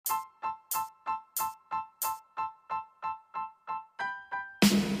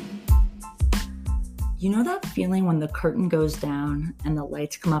You know that feeling when the curtain goes down and the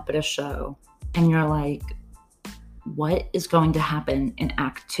lights come up at a show and you're like, what is going to happen in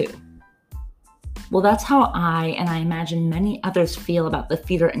Act 2? Well, that's how I imagine many others feel about the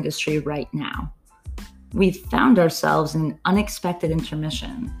theater industry right now. We've found ourselves in an unexpected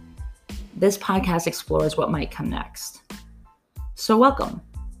intermission. This podcast explores what might come next. So welcome.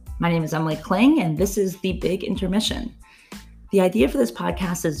 My name is Emily Kling, and this is the Big Intermission. The idea for this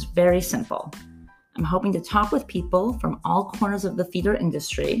podcast is very simple. I'm hoping to talk with people from all corners of the theater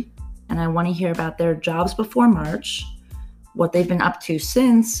industry, and I want to hear about their jobs before March, what they've been up to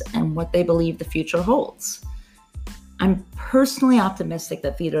since, and what they believe the future holds. I'm personally optimistic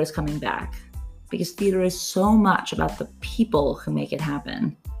that theater is coming back, because theater is so much about the people who make it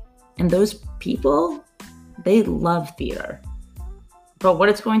happen. And those people, they love theater. But what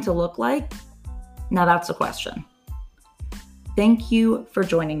it's going to look like? Now that's a question. Thank you for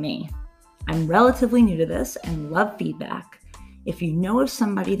joining me. I'm relatively new to this and love feedback. If you know of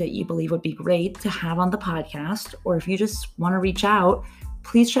somebody that you believe would be great to have on the podcast, or if you just want to reach out,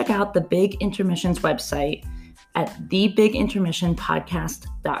 please check out the Big Intermission's website at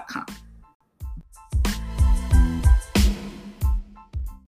thebigintermissionpodcast.com.